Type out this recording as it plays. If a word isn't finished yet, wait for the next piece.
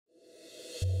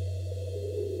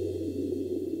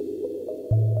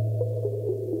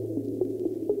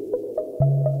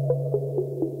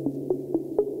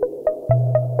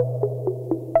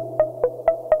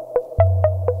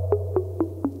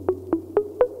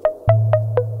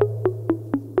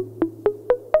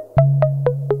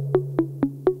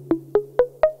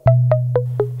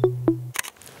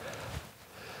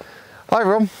Hi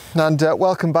everyone, and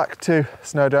welcome back to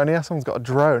Snowdonia. Someone's got a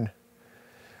drone.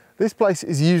 This place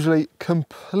is usually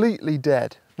completely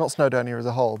dead. Not Snowdonia as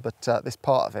a whole, but this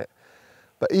part of it.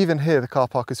 But even here, the car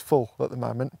park is full at the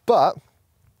moment. But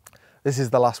this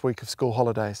is the last week of school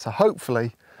holidays, so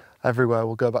hopefully everywhere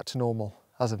will go back to normal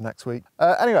as of next week.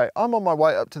 Anyway, I'm on my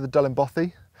way up to the Dull in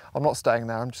Bothy. I'm not staying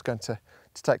there, I'm just going to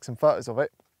take some photos of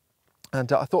it.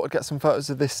 And I thought I'd get some photos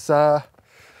of this,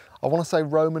 I want to say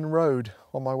Roman road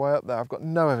on my way up there. I've got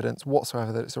no evidence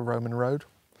whatsoever that it's a Roman road.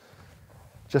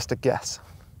 Just a guess.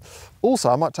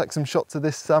 Also, I might take some shots of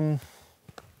this, I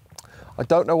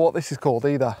don't know what this is called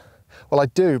either. Well, I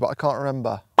do, but I can't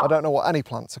remember. I don't know what any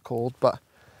plants are called, but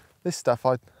this stuff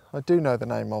I do know the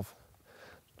name of.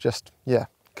 Just, yeah,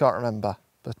 can't remember.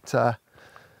 But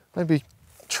maybe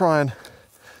try and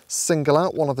single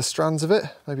out one of the strands of it.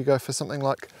 Maybe go for something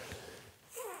like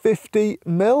 50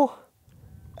 mil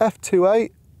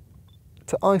f2.8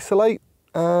 to isolate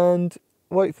and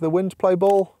wait for the wind to play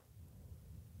ball.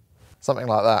 Something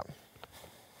like that.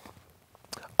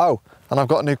 Oh, and I've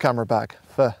got a new camera bag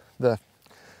for the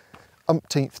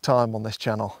umpteenth time on this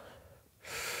channel.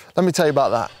 Let me tell you about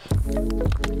that.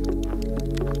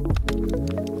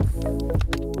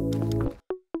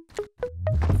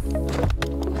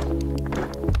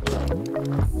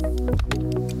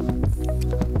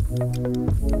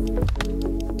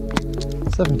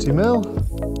 $70 mil,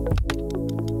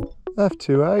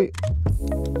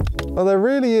 f2.8. Well, there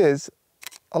really is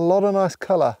a lot of nice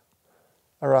colour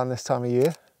around this time of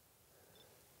year.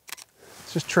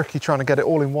 It's just tricky trying to get it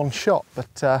all in one shot,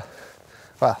 but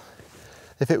well,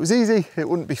 if it was easy, it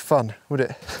wouldn't be fun, would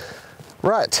it?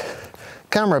 Right,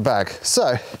 camera bag.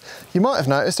 So, you might have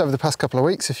noticed over the past couple of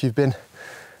weeks, if you've been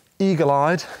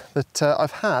eagle-eyed, that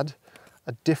I've had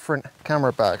a different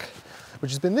camera bag,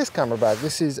 which has been this camera bag.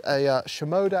 This is a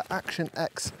Shimoda Action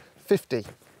X 50,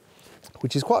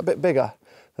 which is quite a bit bigger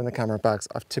than the camera bags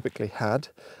I've typically had.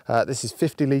 This is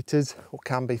 50 litres, or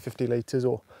can be 50 litres,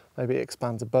 or maybe it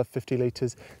expands above 50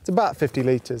 litres. It's about 50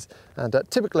 litres, and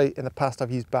typically in the past I've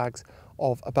used bags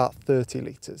of about 30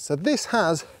 litres. So this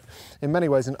has, in many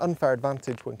ways, an unfair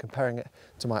advantage when comparing it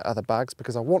to my other bags,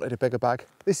 because I wanted a bigger bag.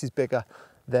 This is bigger,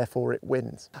 therefore it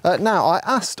wins. Now, I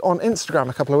asked on Instagram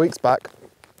a couple of weeks back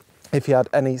if you had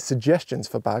any suggestions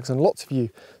for bags, and lots of you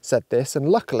said this, and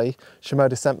luckily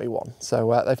Shimoda sent me one.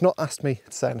 So they've not asked me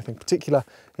to say anything particular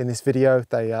in this video.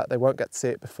 They won't get to see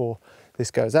it before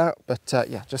this goes out, but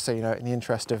yeah, just so you know, in the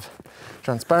interest of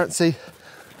transparency,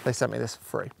 they sent me this for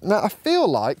free. Now, I feel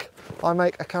like I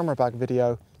make a camera bag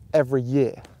video every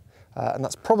year, and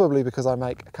that's probably because I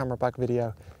make a camera bag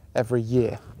video every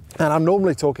year. And I'm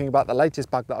normally talking about the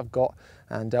latest bag that I've got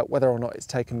and whether or not it's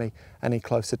taken me any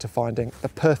closer to finding the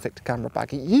perfect camera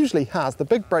bag. It usually has. The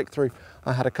big breakthrough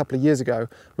I had a couple of years ago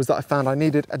was that I found I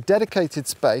needed a dedicated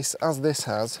space, as this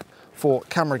has, for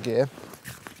camera gear.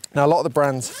 Now, a lot of the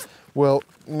brands will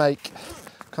make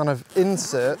kind of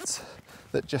inserts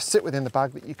that just sit within the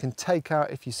bag that you can take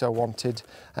out if you so wanted,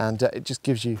 and it just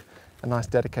gives you a nice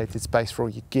dedicated space for all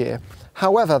your gear.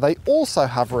 However, they also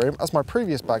have room, as my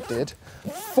previous bag did,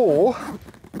 for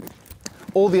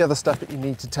all the other stuff that you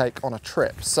need to take on a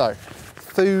trip. So,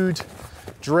 food,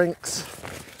 drinks,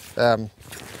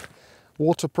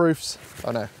 waterproofs.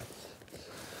 Oh no,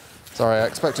 sorry, I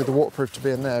expected the waterproof to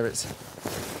be in there. It's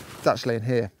actually in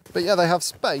here. But yeah, they have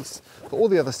space for all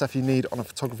the other stuff you need on a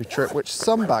photography trip, which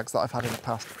some bags that I've had in the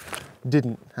past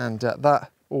didn't, and that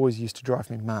always used to drive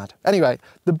me mad. Anyway,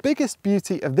 the biggest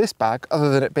beauty of this bag, other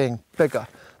than it being bigger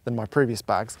than my previous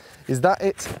bags, is that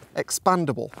it's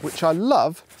expandable, which I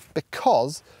love,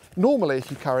 because normally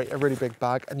if you carry a really big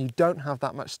bag and you don't have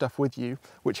that much stuff with you,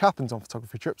 which happens on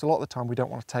photography trips, a lot of the time we don't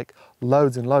want to take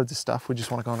loads and loads of stuff. We just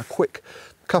want to go on a quick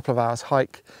couple of hours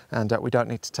hike, and we don't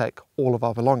need to take all of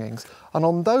our belongings. And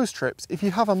on those trips, if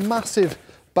you have a massive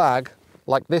bag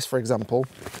like this, for example,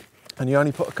 and you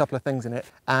only put a couple of things in it,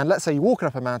 and let's say you're walking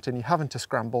up a mountain, you're having to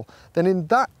scramble, then in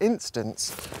that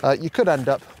instance, you could end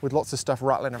up with lots of stuff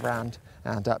rattling around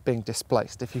and being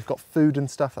displaced. If you've got food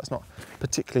and stuff, that's not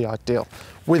particularly ideal.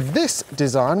 With this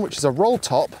design, which is a roll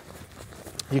top,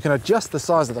 you can adjust the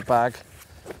size of the bag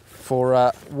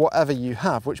for whatever you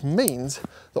have, which means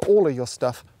that all of your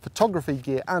stuff, photography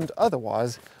gear and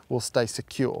otherwise, will stay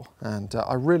secure. And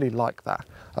I really like that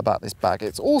about this bag.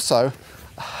 It's also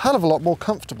a hell of a lot more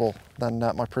comfortable than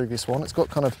my previous one. It's got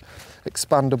kind of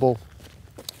expandable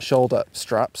shoulder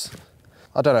straps.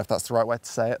 I don't know if that's the right way to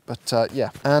say it, but yeah.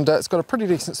 And it's got a pretty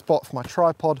decent spot for my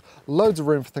tripod, loads of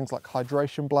room for things like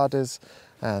hydration bladders,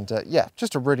 and yeah,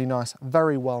 just a really nice,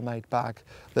 very well-made bag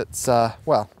that's,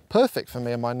 well, perfect for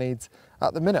me and my needs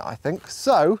at the minute, I think.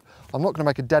 So I'm not going to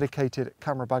make a dedicated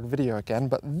camera bag video again,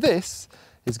 but this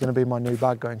is going to be my new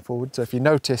bag going forward. So if you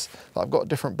notice that I've got a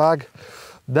different bag,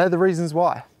 they're the reasons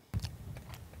why.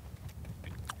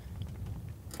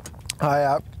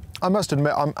 I must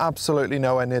admit, I'm absolutely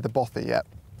nowhere near the bothy yet.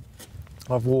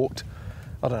 I've walked,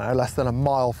 I don't know, less than a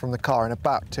mile from the car in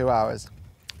about 2 hours.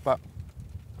 But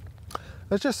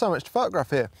there's just so much to photograph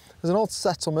here. There's an old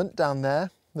settlement down there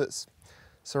that's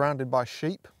surrounded by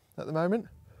sheep at the moment.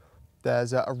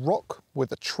 There's a rock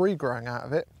with a tree growing out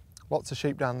of it. Lots of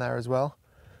sheep down there as well.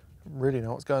 Really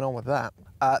know what's going on with that.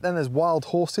 Then there's wild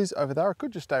horses over there. I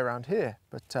could just stay around here,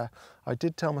 but I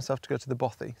did tell myself to go to the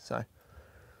bothy, so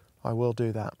I will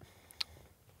do that.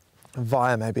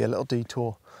 Via maybe a little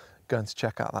detour, going to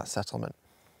check out that settlement.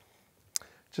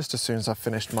 Just as soon as I've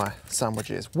finished my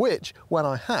sandwiches, which, when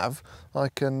I have, I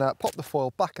can pop the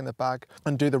foil back in the bag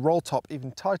and do the roll top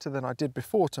even tighter than I did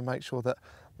before to make sure that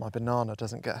my banana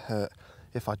doesn't get hurt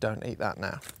if I don't eat that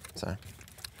now. So,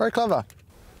 very clever.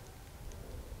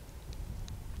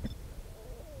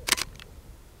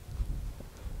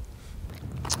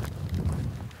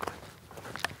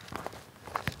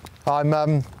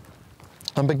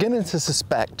 I'm beginning to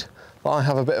suspect that I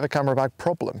have a bit of a camera bag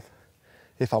problem,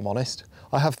 if I'm honest.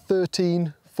 I have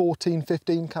 13, 14,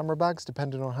 15 camera bags,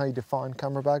 depending on how you define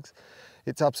camera bags.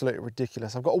 It's absolutely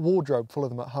ridiculous. I've got a wardrobe full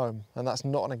of them at home, and that's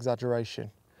not an exaggeration.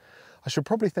 I should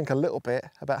probably think a little bit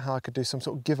about how I could do some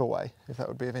sort of giveaway, if that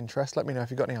would be of interest. Let me know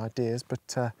if you've got any ideas,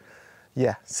 but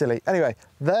yeah, silly. Anyway,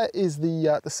 there is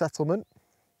the settlement.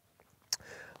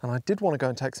 And I did want to go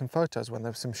and take some photos when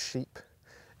there were some sheep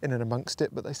in and amongst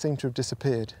it, but they seem to have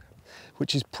disappeared,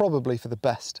 which is probably for the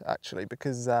best, actually,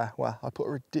 because, well, I put a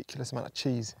ridiculous amount of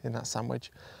cheese in that sandwich,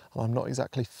 and I'm not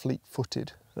exactly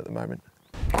fleet-footed at the moment.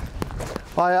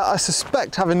 I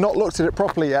suspect, having not looked at it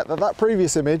properly yet, that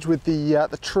previous image with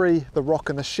the tree, the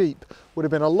rock and the sheep would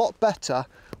have been a lot better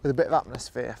with a bit of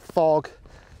atmosphere, fog,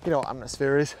 you know what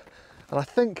atmosphere is, and I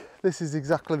think this is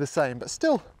exactly the same, but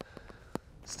still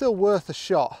worth a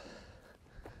shot,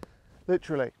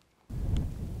 literally.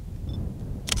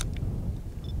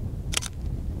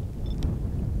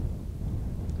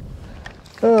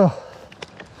 Oh,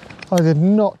 I did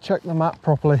not check the map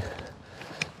properly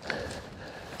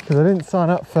because I didn't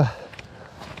sign up for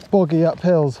boggy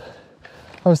uphills.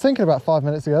 I was thinking about 5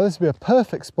 minutes ago, this would be a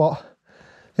perfect spot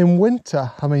in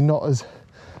winter. I mean, not as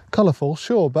colourful,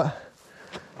 sure, but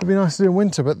it'd be nice to do in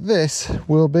winter, but this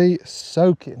will be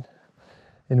soaking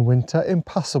in winter,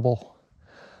 impassable,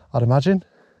 I'd imagine.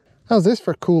 How's this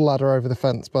for a cool ladder over the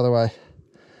fence, by the way?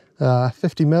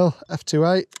 50mm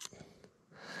f2.8.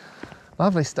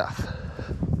 Lovely stuff.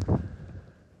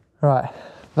 Right,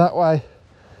 that way,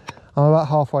 I'm about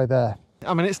halfway there.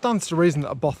 I mean, it stands to reason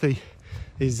that a bothy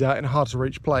is in a hard to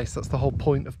reach place. That's the whole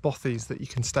point of bothies, that you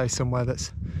can stay somewhere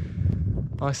that's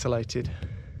isolated.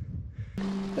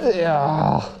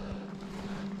 Yeah.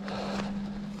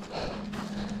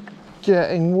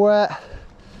 Getting wet.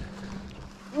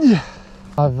 Yeah.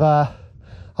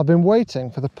 I've been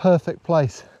waiting for the perfect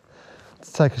place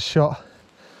to take a shot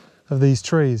of these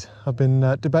trees. I've been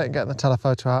debating getting the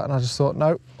telephoto out, and I just thought,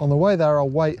 no, on the way there I'll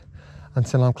wait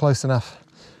until I'm close enough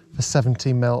for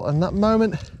 17mm, and that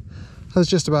moment has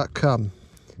just about come.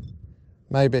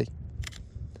 Maybe.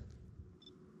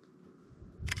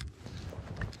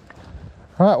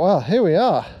 Right, well, here we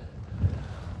are.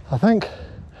 I think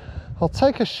I'll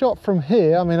take a shot from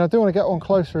here. I mean, I do want to get one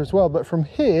closer as well, but from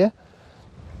here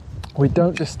we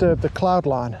don't disturb the cloud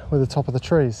line with the top of the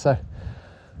trees, so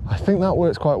I think that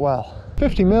works quite well.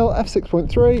 50mm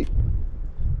f6.3.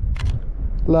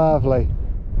 Lovely.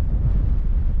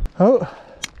 Oh,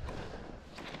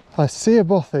 I see a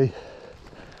bothy.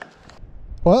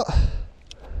 Well,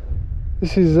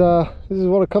 this is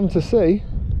what I come to see.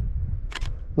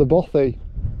 The bothy.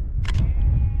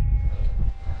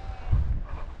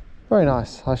 Very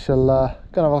nice. I shall go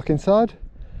and have a look inside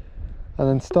and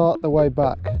then start the way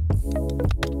back.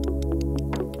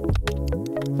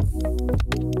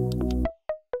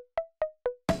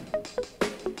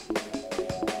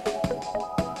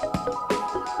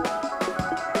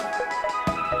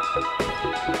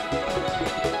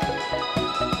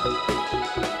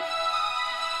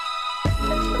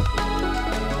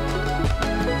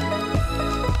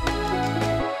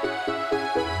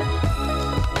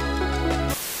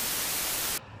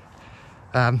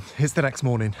 It's the next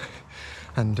morning,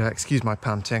 and excuse my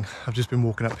panting, I've just been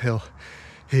walking uphill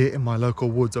here in my local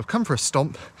woods. I've come for a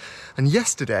stomp, and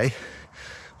yesterday,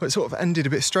 well, it sort of ended a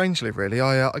bit strangely really.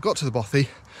 I got to the bothy,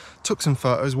 took some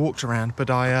photos, walked around, but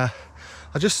I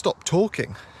just stopped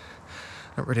talking.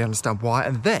 I don't really understand why,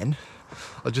 and then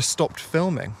I just stopped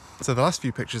filming. So the last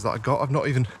few pictures that I got, I've not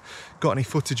even got any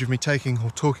footage of me taking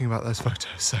or talking about those photos,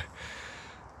 so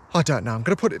I don't know. I'm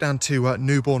going to put it down to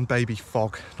newborn baby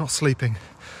fog, not sleeping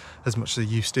as much as I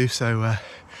used to, so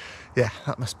yeah,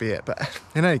 that must be it. But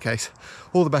in any case,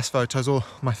 all the best photos, all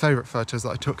my favourite photos that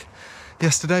I took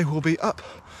yesterday will be up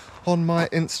on my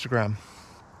Instagram,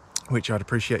 which I'd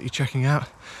appreciate you checking out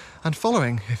and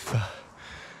following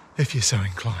if you're so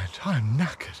inclined. I'm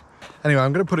knackered. Anyway,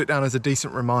 I'm going to put it down as a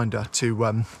decent reminder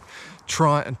to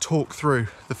try and talk through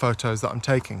the photos that I'm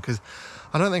taking, because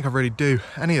I don't think I really do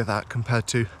any of that compared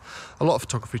to a lot of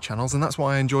photography channels, and that's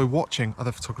why I enjoy watching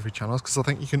other photography channels, because I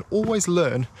think you can always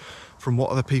learn from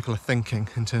what other people are thinking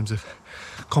in terms of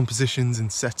compositions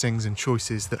and settings and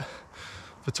choices that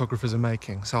photographers are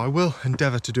making. So I will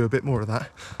endeavour to do a bit more of that,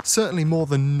 certainly more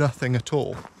than nothing at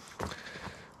all,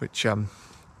 which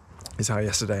is how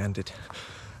yesterday ended.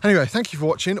 Anyway, thank you for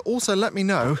watching. Also, let me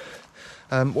know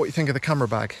what you think of the camera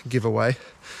bag giveaway,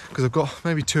 because I've got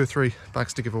maybe 2 or 3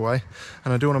 bags to give away,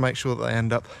 and I do want to make sure that they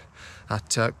end up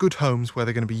at good homes where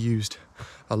they're going to be used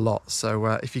a lot. So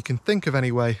if you can think of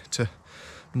any way to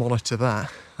monitor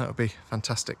that, that would be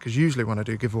fantastic, because usually when I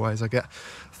do giveaways I get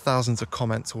thousands of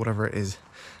comments or whatever it is,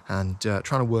 and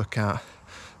trying to work out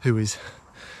who is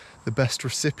the best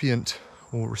recipient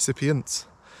or recipients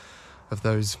of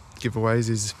those giveaways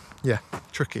is, yeah,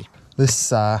 tricky.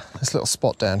 This little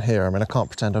spot down here, I mean, I can't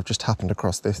pretend I've just happened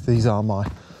across this. These are my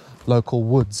local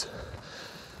woods.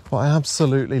 But I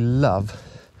absolutely love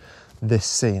this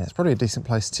scene. It's probably a decent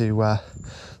place to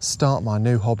start my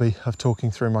new hobby of talking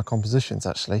through my compositions,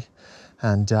 actually.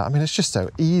 And I mean, it's just so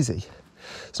easy.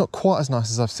 It's not quite as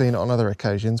nice as I've seen it on other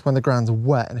occasions. When the ground's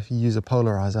wet, and if you use a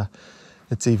polarizer,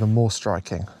 it's even more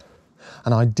striking.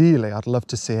 And ideally, I'd love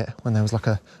to see it when there was like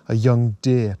a young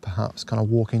deer, perhaps, kind of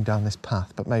walking down this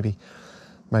path, but maybe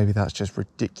that's just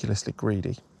ridiculously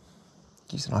greedy.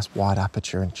 Use a nice wide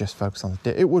aperture and just focus on the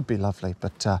deer. It would be lovely,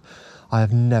 but I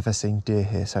have never seen deer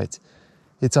here, so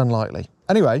it's unlikely.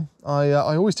 Anyway, I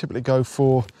always typically go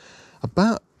for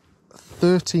about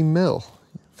 30mm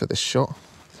for this shot.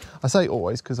 I say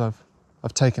always because I've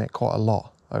taken it quite a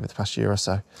lot over the past year or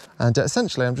so. And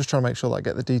essentially, I'm just trying to make sure that I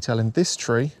get the detail in this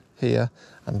tree here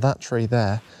and that tree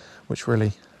there, which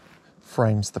really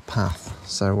frames the path.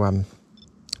 So I'm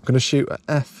going to shoot at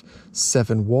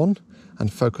f7.1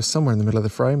 and focus somewhere in the middle of the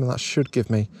frame, and that should give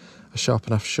me a sharp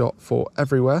enough shot for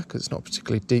everywhere, because it's not a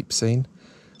particularly deep scene.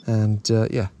 And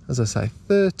yeah, as I say,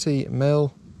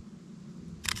 30mm,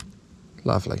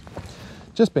 lovely.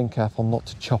 Just being careful not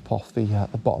to chop off the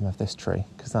bottom of this tree,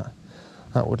 because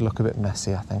that would look a bit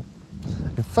messy, I think.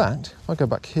 In fact, if I go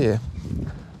back here,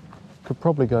 could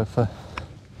probably go for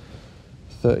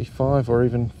 35 or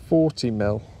even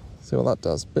 40mm. See what that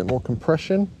does, a bit more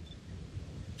compression.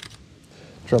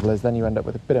 Trouble is, then you end up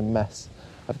with a bit of mess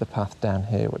of the path down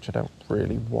here, which I don't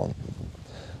really want.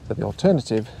 So the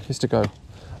alternative is to go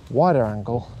wider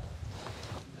angle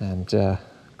and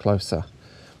closer,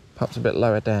 perhaps a bit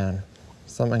lower down,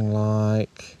 something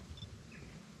like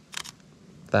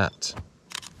that.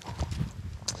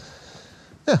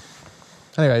 Yeah.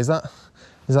 Anyway, is that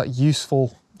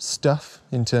useful stuff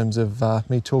in terms of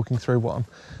me talking through what I'm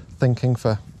thinking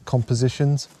for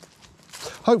compositions?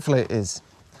 Hopefully it is.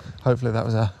 Hopefully that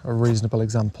was a reasonable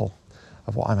example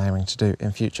of what I'm aiming to do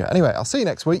in future. Anyway, I'll see you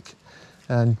next week,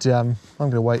 and I'm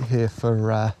going to wait here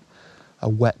for a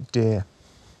wet deer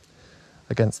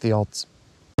against the odds.